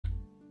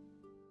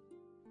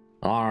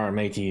Our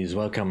mateys,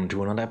 welcome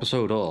to another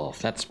episode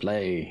of Let's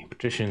Play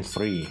Patrician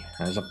 3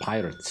 as a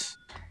pirate.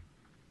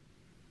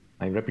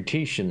 My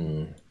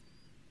reputation...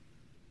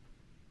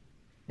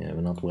 Yeah, we're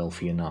not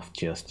wealthy enough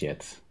just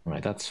yet.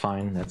 Alright, that's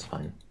fine, that's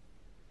fine.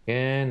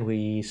 Can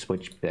we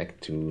switch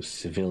back to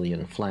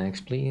civilian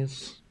flags,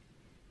 please?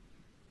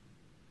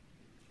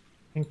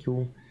 Thank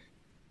you.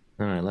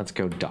 Alright, let's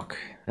go dock.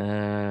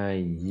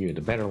 You,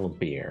 the barrel of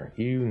beer.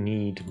 You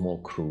need more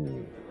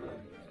crew.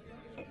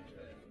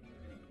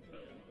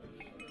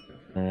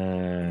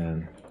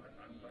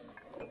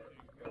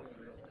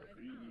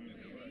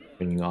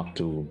 Bring you up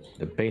to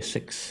the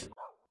basics.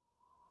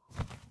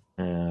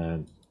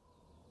 You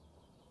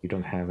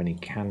don't have any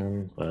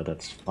cannon, but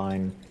that's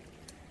fine.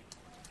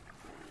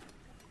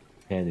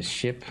 Yeah, the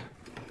ship.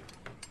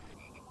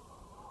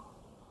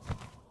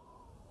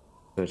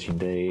 13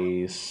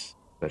 days.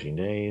 13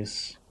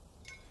 days.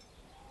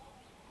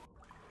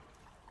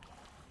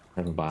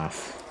 Have a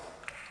bath.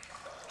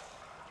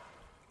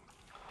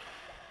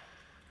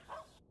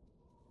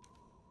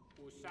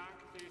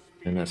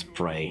 And let's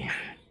pray.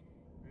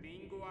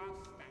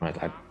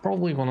 Right, I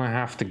probably gonna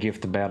have to give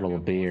the Battle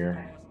of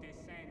Beer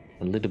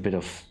a little bit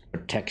of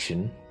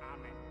protection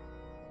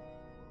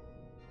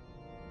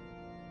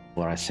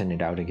before I send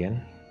it out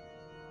again.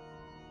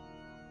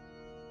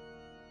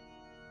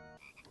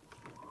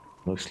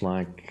 Looks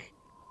like...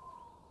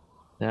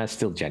 Yeah, it's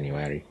still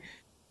January.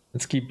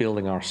 Let's keep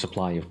building our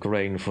supply of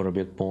grain for a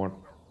bit more.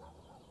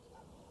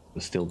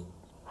 We're still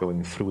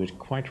going through it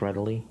quite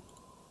readily.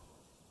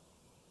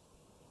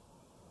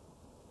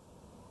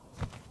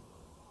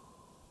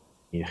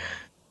 Yeah.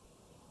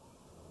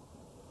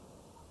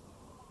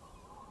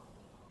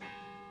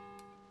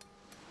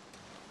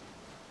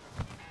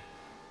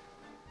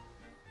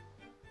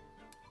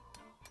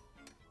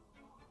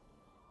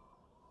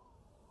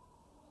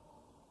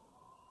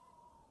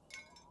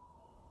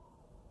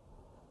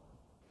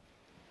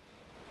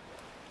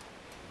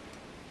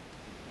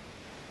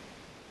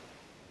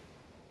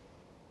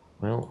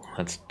 Well,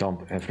 let's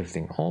dump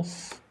everything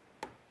off.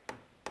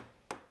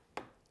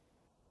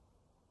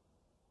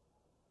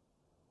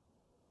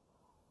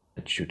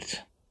 That should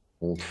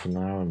hold for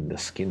now, and the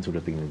skins would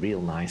have been real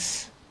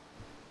nice.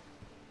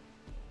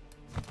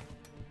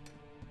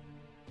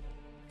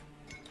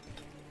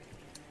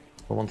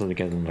 I wanted to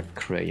get another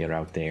Krayer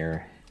out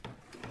there.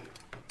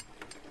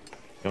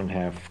 Don't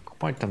have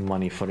quite the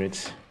money for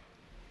it.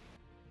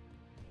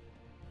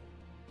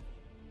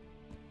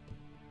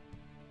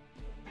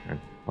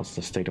 What's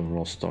the state of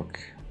Rostock?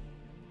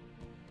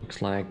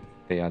 Looks like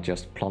they are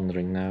just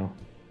plundering now.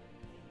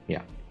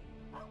 Yeah.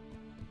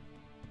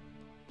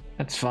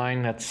 That's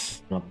fine,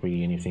 that's not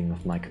really anything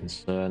of my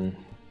concern.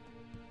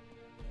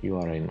 You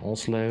are in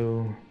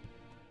Oslo.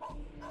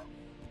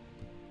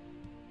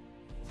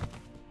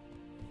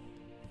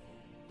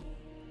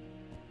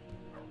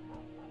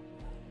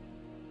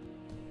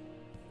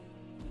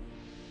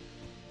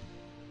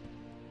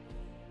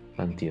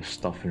 Plenty of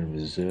stuff in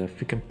reserve.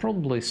 We can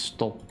probably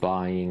stop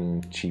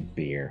buying cheap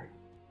beer.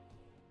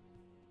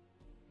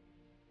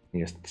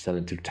 Just sell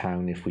it to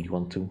town if we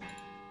want to.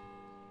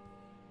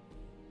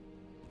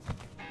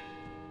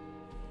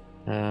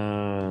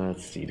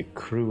 Let's see, the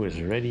crew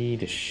is ready,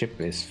 the ship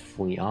is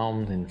fully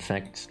armed. In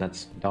fact,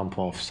 let's dump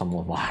off some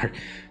of our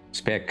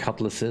spare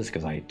cutlasses,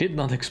 because I did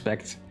not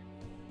expect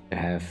to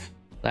have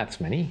that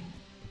many.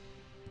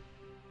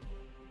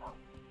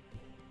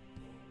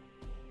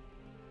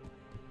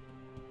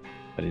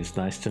 But it's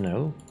nice to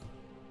know.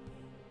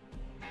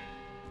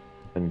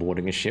 When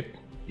boarding a ship,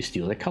 you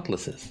steal their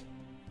cutlasses.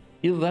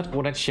 Either that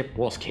or that ship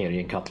was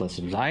carrying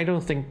cutlasses. I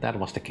don't think that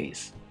was the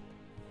case.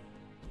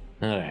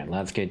 Alright,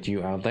 let's get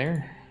you out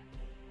there.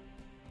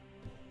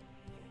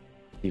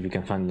 See if we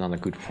can find another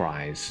good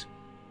prize.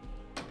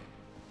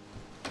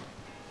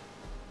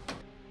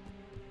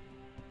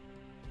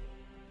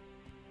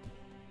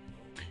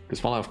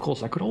 Because while of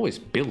course I could always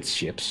build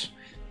ships,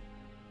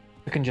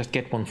 I can just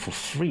get one for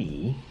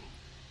free.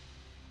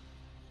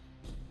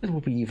 That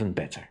would be even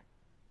better.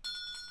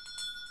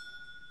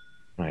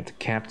 Right, the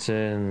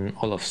captain,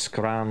 Olaf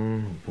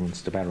Skram,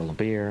 wants the barrel of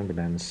beer,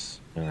 demands...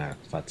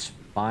 that's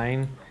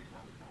fine.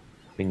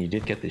 I mean, you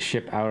did get the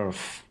ship out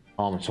of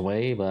harm's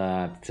way,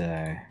 but...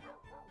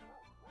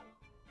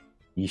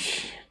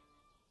 yeesh.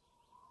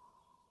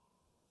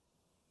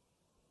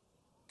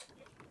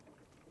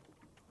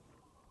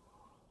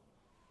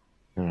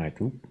 Alright,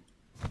 oop.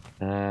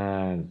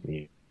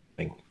 And...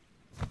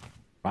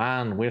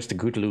 Man, where's the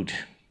good loot?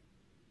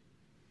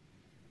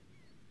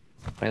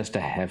 Where's the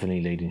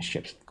heavily laden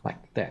ships?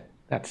 Like that.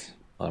 That's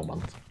what I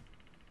want.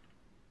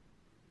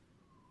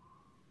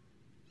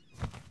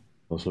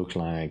 Those look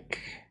like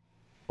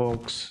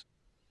cogs.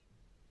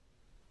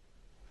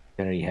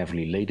 Very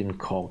heavily laden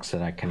cogs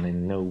that I can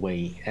in no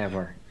way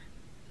ever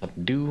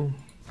do.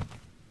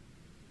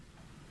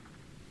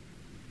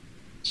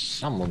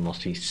 Someone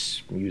must be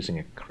using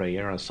a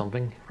Krayer or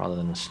something rather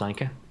than a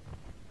Sniker.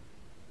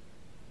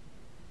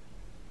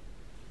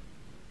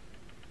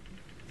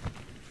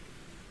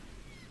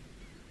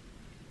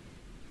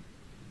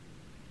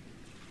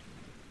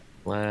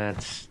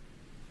 Let's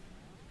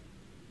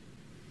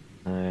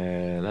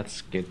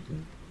get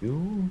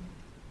you.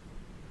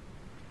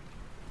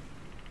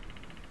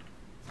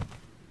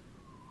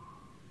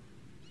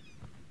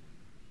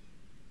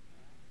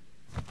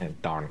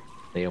 And darn,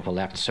 they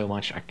overlapped so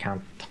much I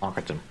can't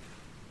target them.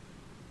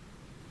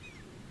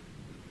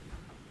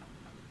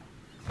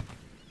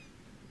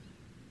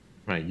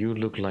 Right, you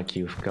look like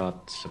you've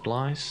got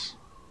supplies.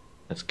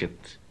 Let's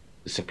get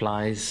the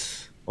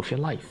supplies of your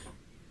life.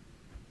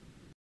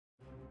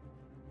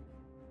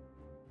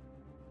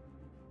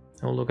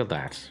 Oh, look at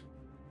that.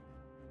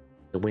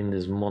 The wind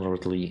is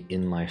moderately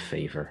in my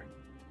favor.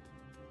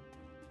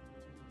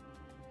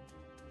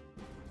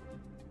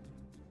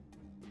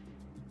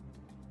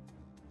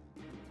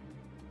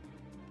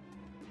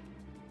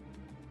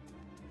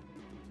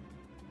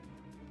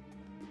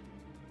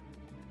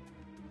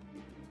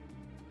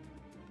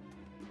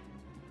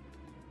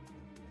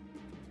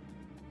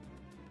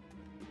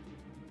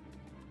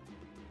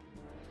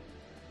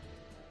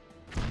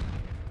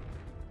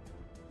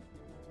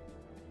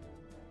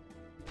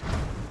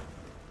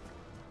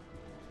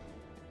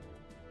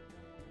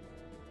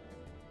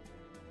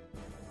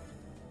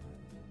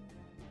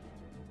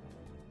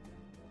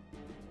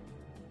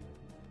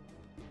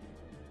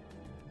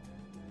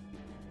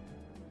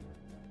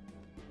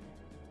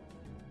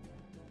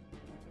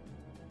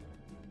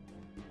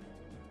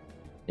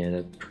 Yeah,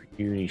 that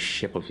pretty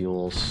ship of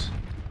yours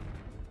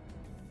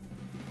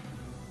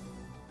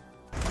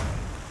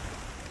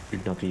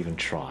should not even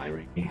try,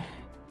 really.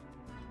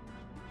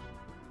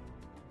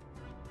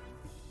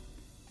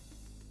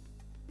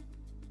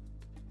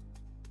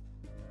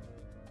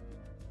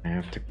 I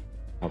have to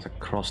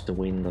cross the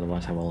wind,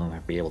 otherwise I will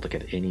not be able to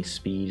get any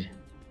speed.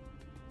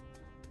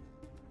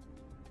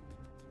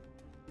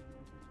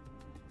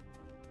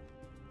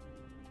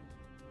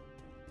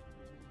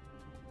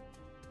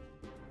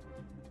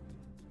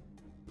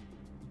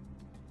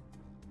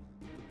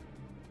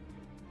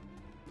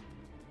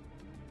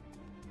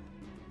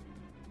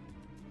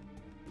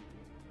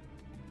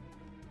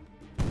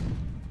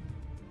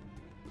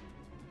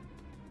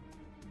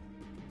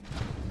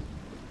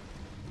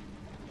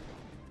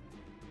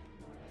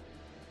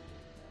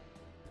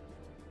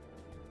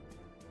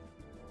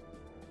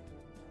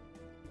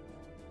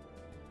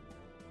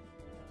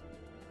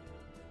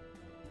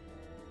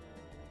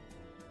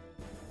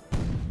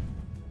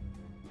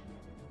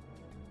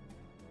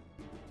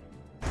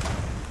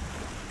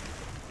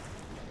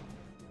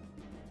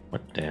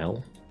 What the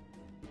hell?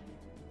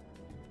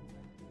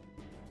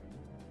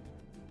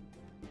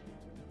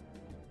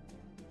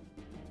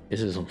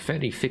 This is a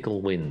very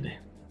fickle wind.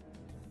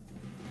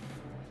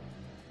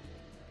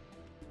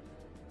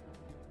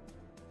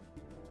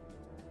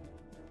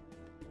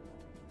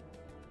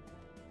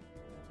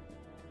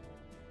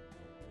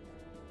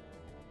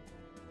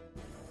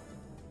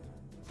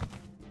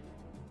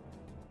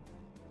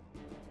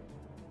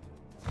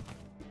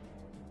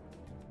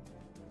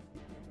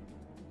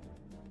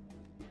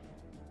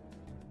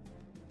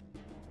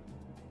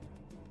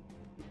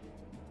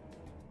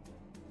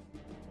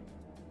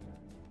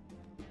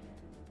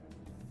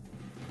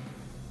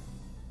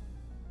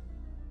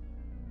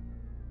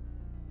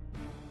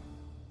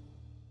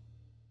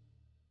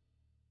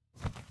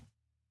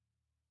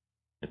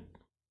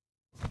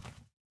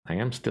 I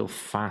am still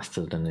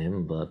faster than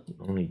him, but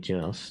only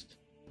just.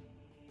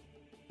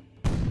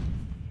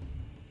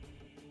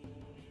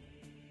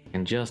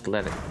 And just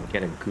let it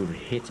get a good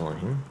hit on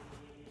him.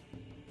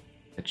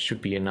 That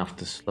should be enough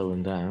to slow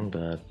him down,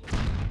 but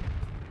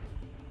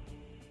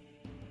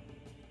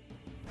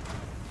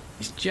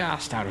he's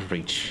just out of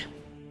reach.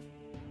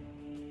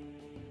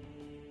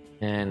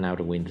 And now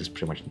the wind has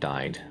pretty much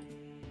died.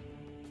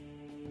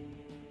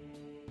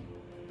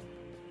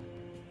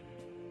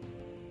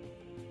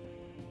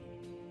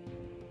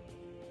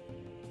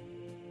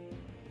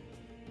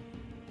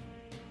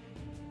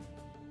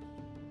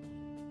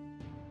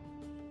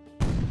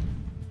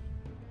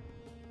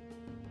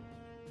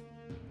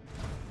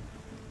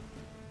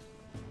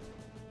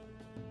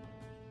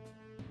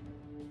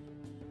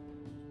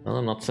 Well,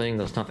 I'm not saying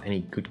there's not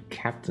any good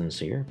captains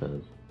here, but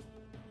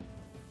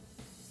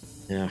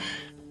yeah.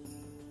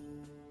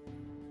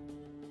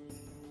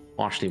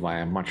 Partially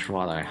why I much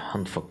rather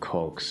hunt for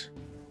cogs.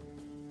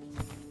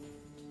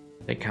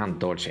 They can't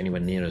dodge anywhere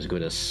near as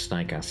good as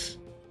snipers.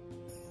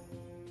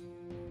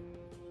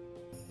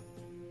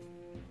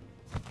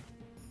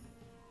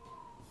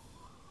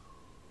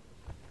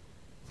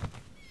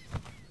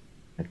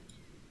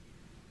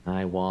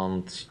 I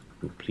want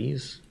you,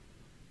 please.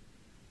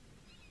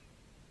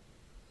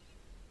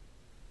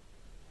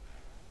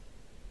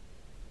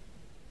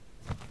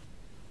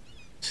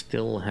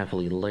 Still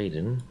heavily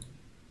laden.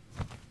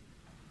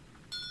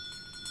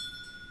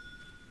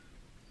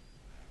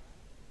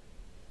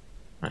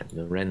 Right,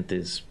 the rent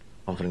is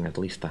covering at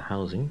least the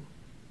housing.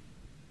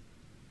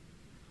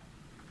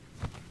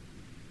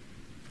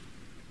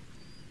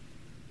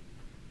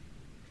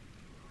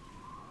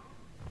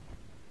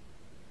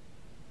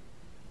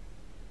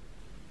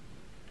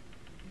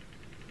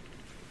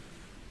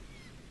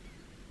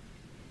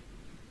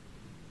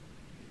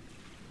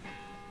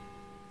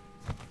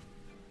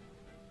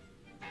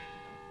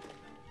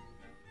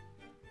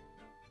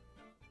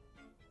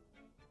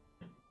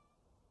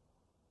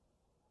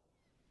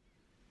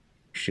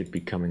 should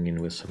be coming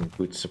in with some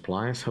good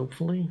supplies,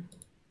 hopefully.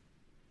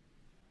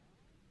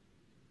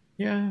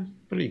 Yeah,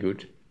 pretty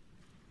good.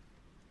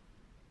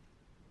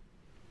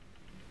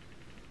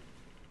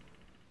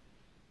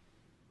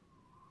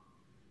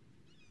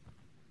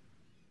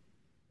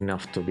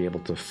 Enough to be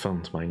able to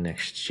fund my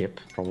next ship,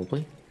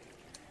 probably.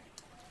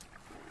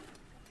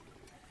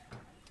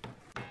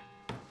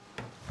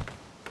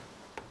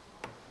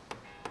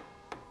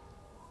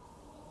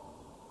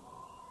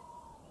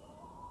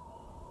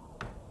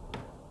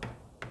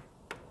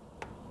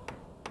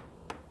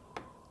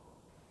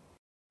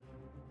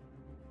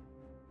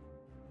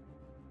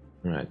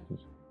 Right.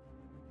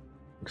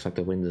 Looks like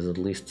the wind is at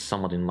least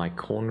somewhat in my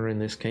corner in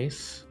this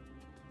case.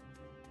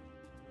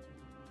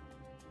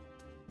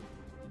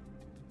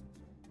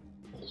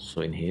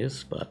 Also in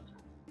his, but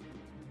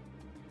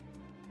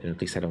at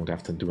least I don't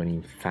have to do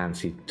any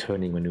fancy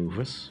turning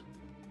maneuvers.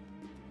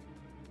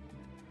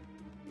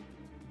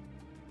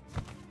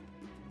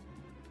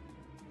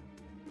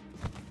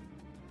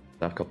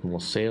 I've got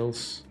more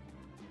sails.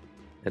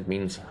 That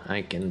means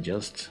I can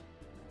just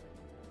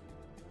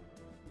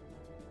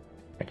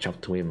catch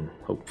up to him,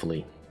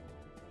 hopefully.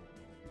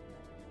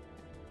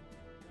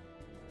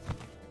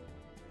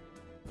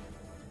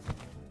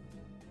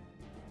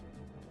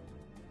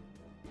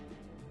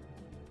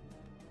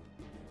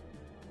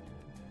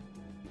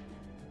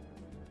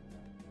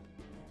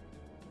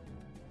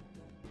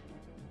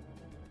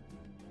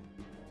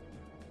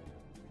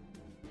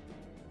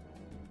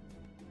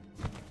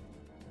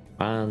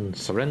 And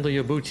surrender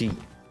your booty.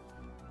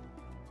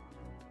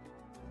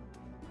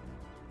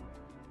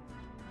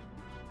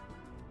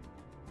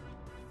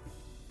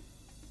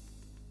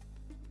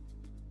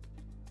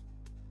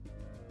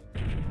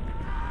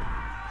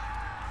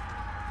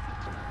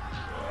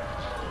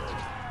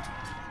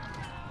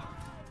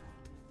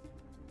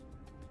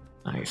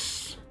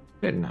 Nice.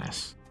 Very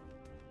nice.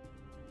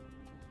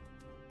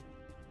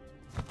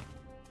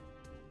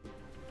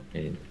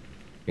 And you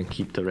can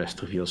keep the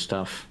rest of your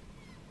stuff.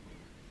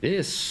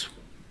 This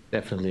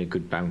definitely a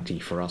good bounty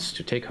for us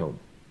to take home.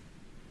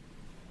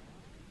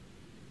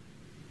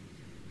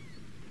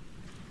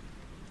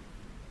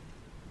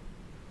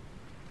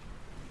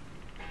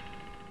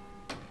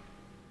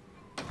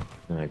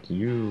 Alright,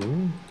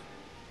 you.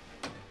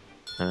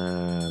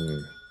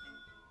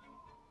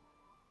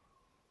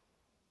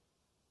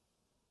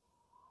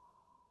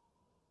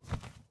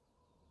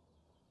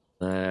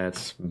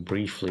 Let's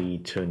briefly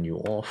turn you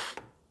off,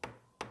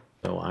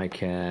 so I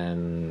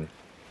can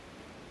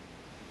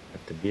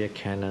get the beer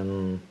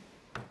cannon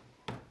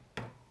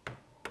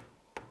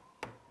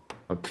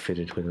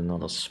outfitted with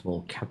another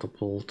small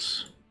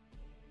catapult.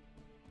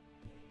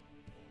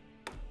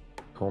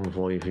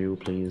 Convoy view,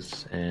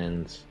 please,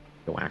 and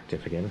go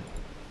active again.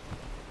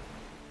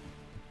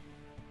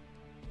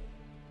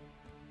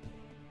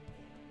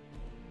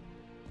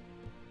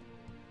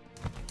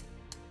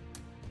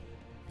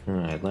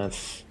 Alright,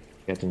 let's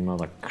get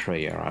another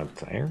Krayer out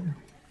there.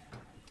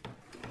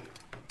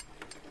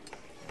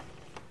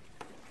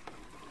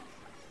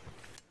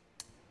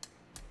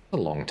 A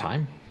long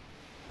time.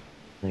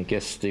 I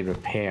guess the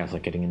repairs are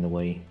getting in the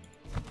way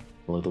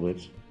a little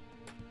bit.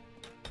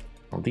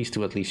 Well, these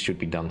two at least should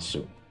be done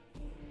soon.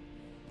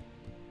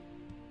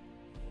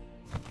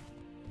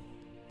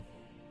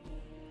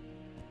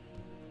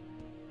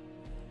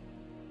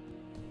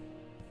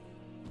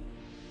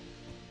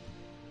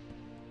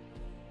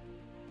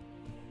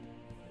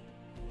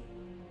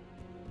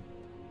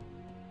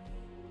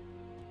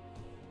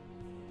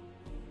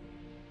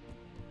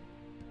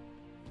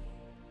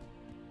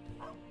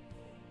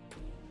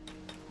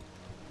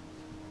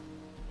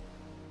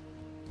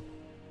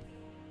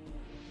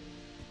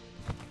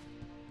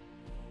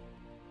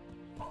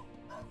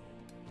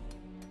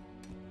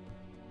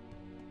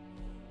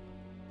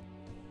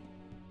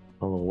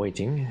 While we're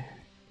waiting,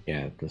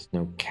 yeah, there's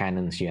no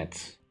cannons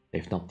yet.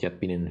 They've not yet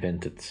been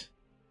invented.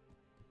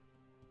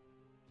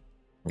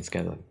 Let's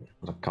get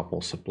a couple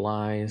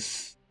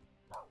supplies.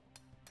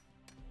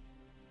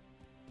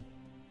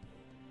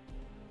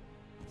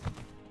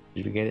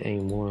 Did we get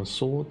any more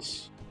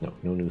swords? No,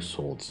 no new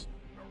swords.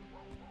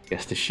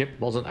 Guess the ship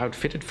wasn't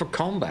outfitted for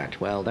combat.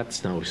 Well,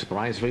 that's no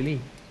surprise, really.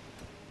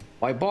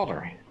 Why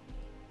bother?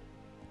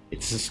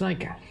 It's a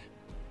sniper.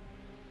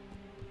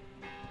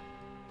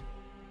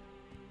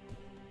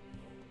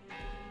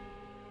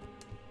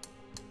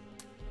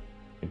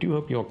 I do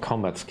hope your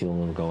combat skill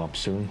will go up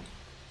soon.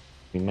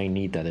 We may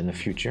need that in the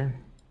future.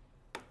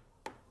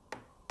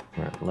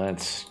 Right,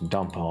 let's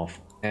dump off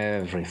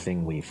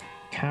everything we've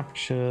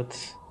captured.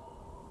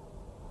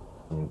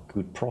 Some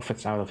good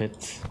profits out of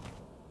it.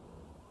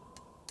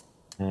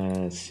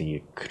 Let's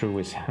see, crew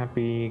is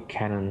happy,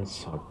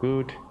 cannons are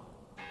good.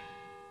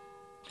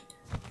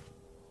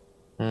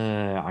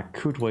 I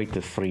could wait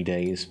the 3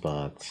 days,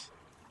 but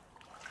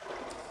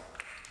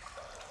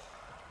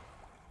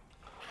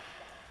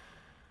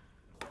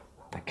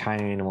I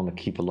kinda want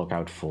to keep a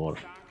lookout for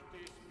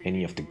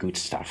any of the good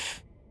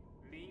stuff.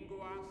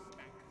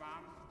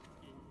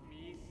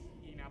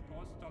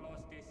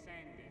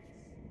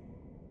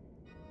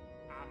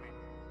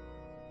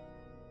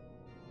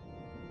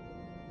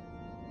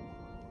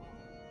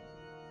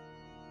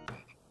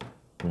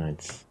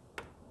 Right.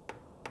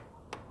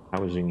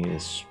 Housing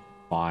is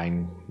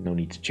fine. No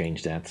need to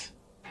change that.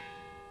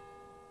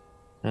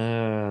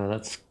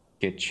 Let's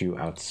get you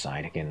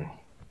outside again.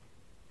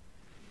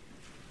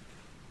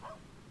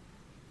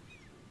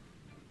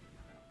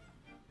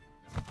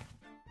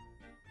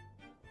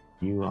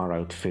 You are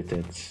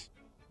outfitted.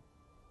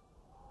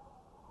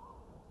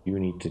 You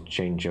need to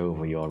change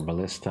over your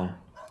ballista.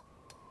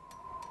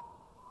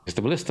 Because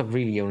the ballista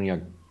really only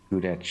are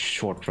good at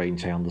short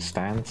range, I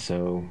understand,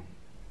 so...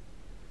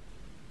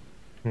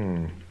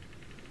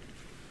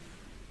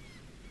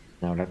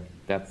 Now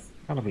that's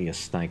gotta be a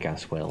snake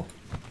as well.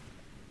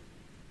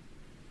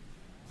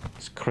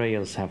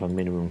 Scrayers have a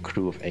minimum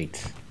crew of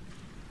 8.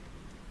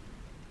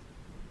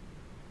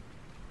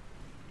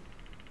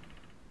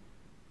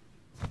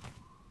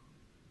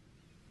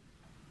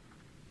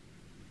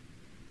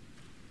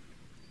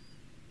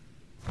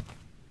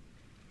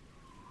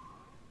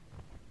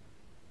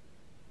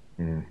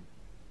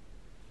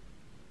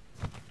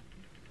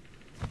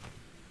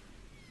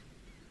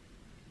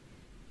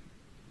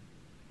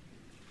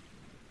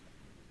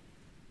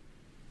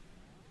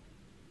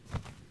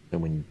 So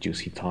many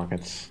juicy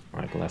targets.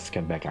 Alright, let's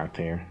get back out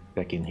there.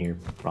 Back in here,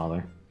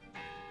 rather.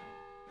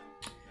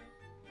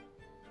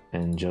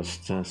 And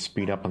just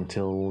speed up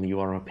until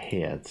you are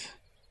repaired.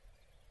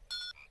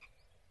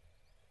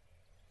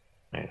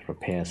 Right,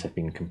 repairs have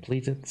been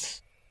completed.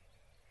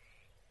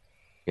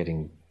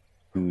 Getting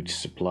good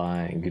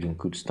supply and getting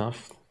good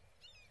stuff.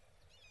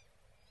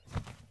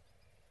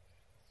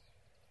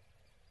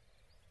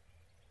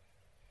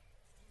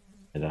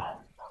 And the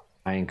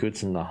iron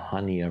goods and the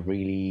honey are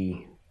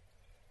really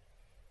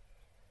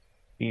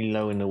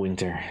low in the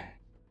winter.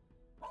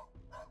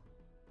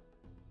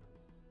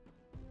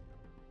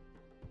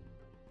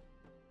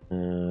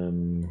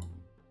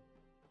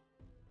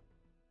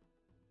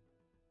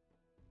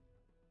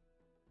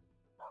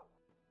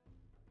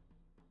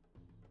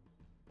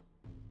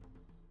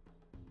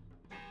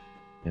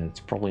 Yeah,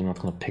 it's probably not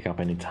going to pick up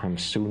anytime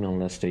soon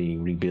unless they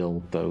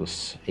rebuild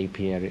those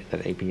apiary,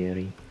 that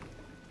apiary.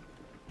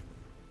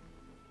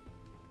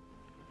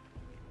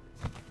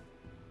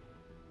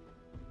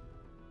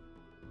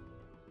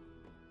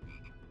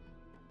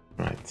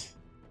 Right,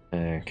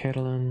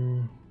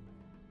 Carolyn,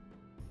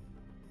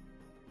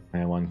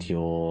 I want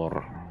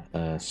your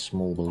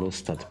small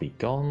ballista to be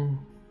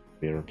gone,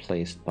 be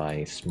replaced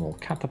by small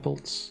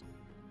catapults.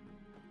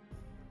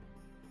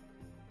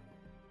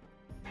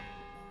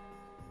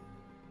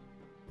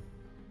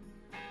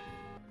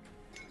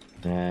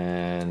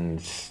 And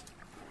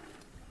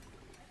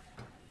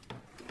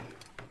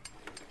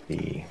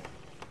the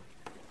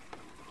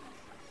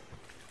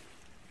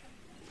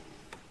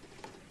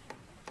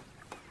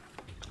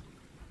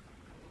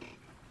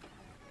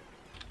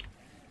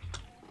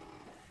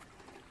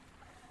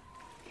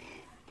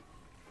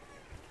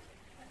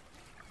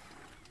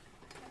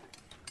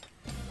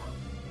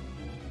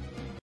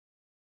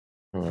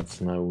well,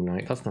 that's no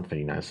nice. That's not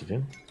very nice of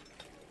him.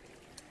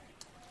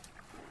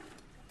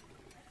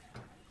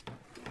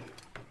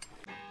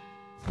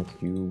 Not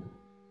you.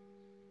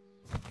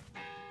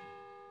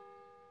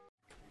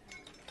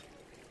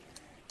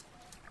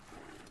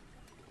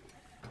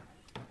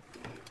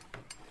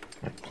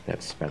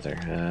 That's better.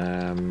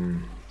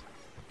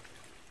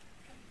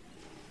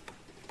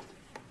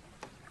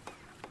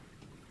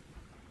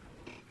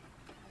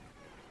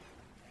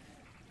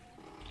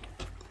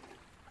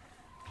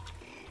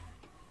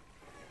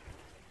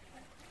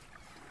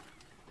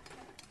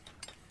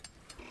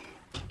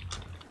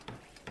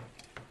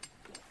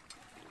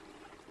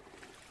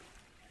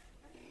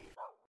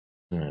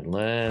 Alright,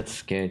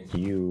 let's get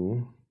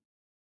you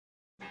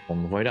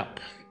convoyed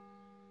up.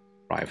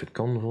 Private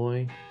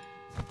convoy.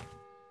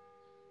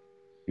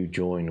 You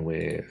join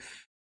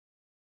with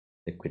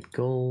liquid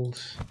gold.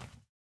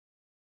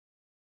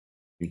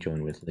 You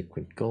join with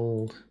liquid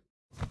gold.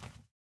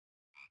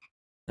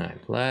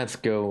 Alright, let's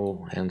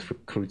go and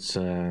recruit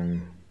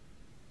some.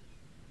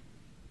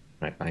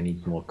 Right, I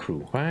need more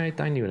crew. Right,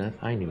 I knew that.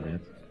 I knew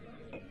that.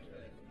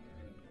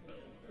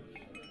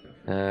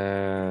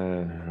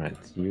 Right,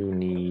 you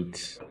need.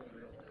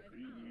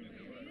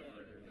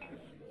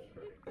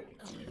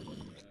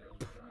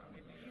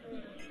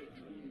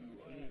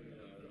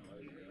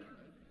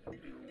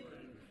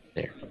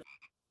 There.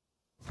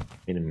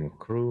 Minimum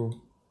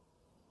crew.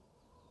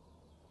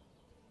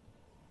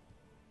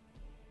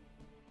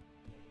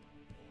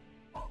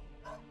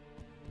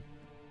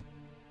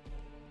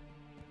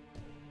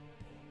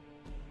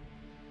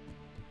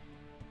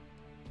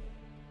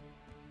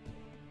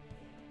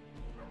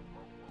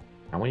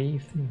 How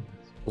many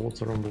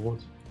boats are on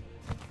board?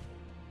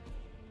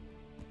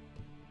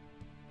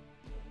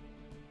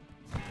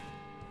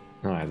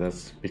 Alright,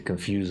 that's a bit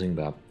confusing,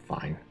 but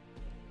fine.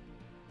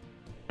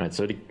 Alright,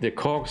 so the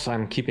cogs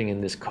I'm keeping in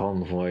this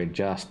convoy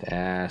just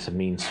as a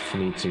means for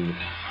me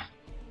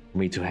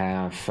to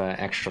have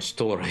extra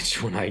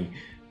storage when I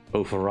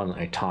overrun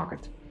a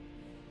target,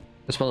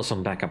 as well as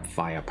some backup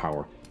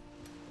firepower.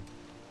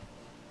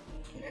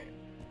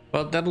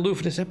 Well, that'll do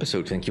for this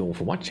episode. Thank you all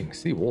for watching.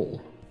 See you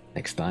all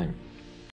next time.